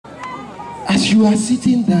As you are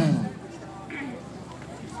sitting down,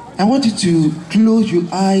 I want you to close your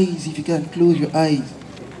eyes, if you can close your eyes,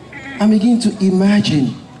 and begin to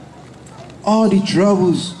imagine all the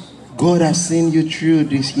troubles God has seen you through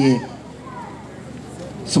this year.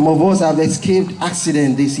 Some of us have escaped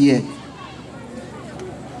accident this year.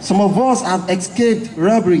 Some of us have escaped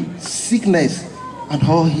robbery, sickness, and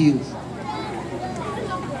all ills.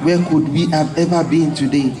 Where could we have ever been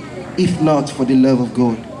today if not for the love of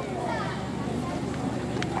God?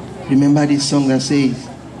 Remember this song that says,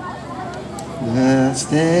 the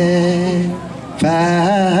steadfast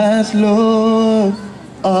love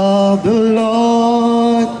of the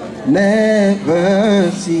Lord never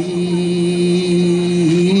ceases.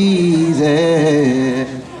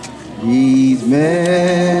 His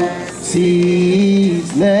mercies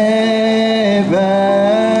never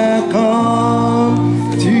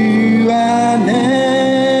come to an end.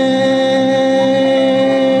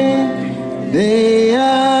 They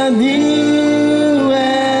are new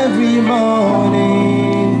every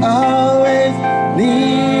morning, always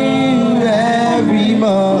new every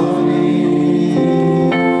morning.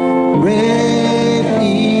 Great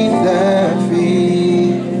is the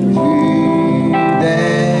faithfulness,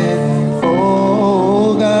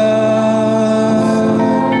 oh God.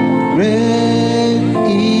 Great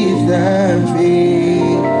is the faithfulness.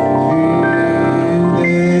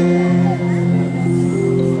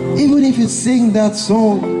 Even if you sing that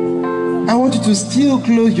song, I want you to still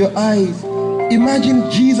close your eyes. Imagine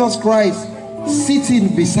Jesus Christ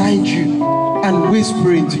sitting beside you and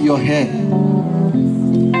whispering to your head.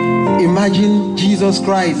 Imagine Jesus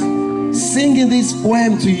Christ singing this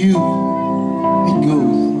poem to you. It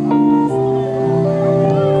goes.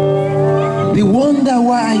 They wonder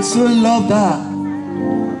why I so loved her,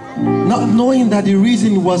 not knowing that the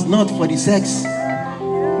reason was not for the sex.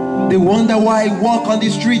 They wonder why I walk on the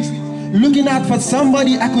streets, looking out for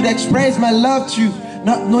somebody I could express my love to,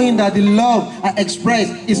 not knowing that the love I express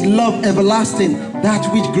is love everlasting, that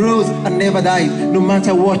which grows and never dies. No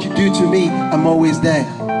matter what you do to me, I'm always there.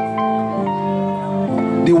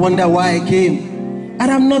 They wonder why I came,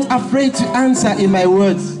 and I'm not afraid to answer in my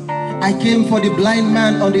words. I came for the blind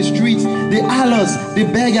man on the streets, the allers, the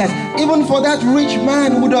beggars, even for that rich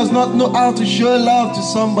man who does not know how to show love to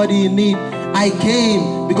somebody in need. I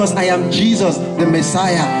came because I am Jesus, the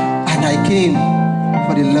Messiah, and I came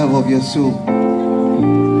for the love of your soul.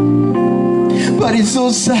 But it's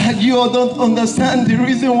so sad you all don't understand the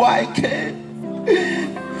reason why I came.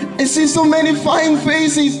 I see so many fine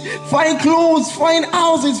faces, fine clothes, fine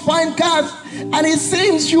houses, fine cars, and it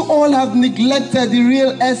seems you all have neglected the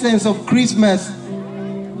real essence of Christmas.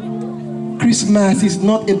 Christmas is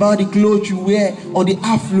not about the clothes you wear or the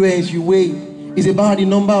affluence you wear. It's about the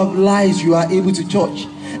number of lives you are able to touch.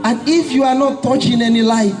 And if you are not touching any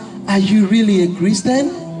life, are you really a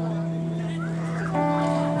Christian?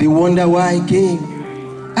 They wonder why I came.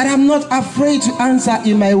 And I'm not afraid to answer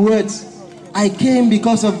in my words. I came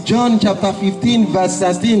because of John chapter 15 verse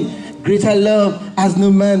 16. Greater love has no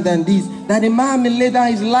man than this, that a man may lay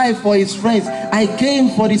down his life for his friends. I came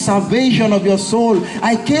for the salvation of your soul.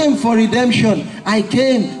 I came for redemption. I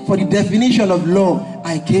came for the definition of love.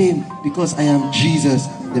 I came because I am Jesus,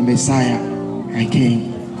 the Messiah. I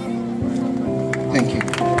came. Thank you.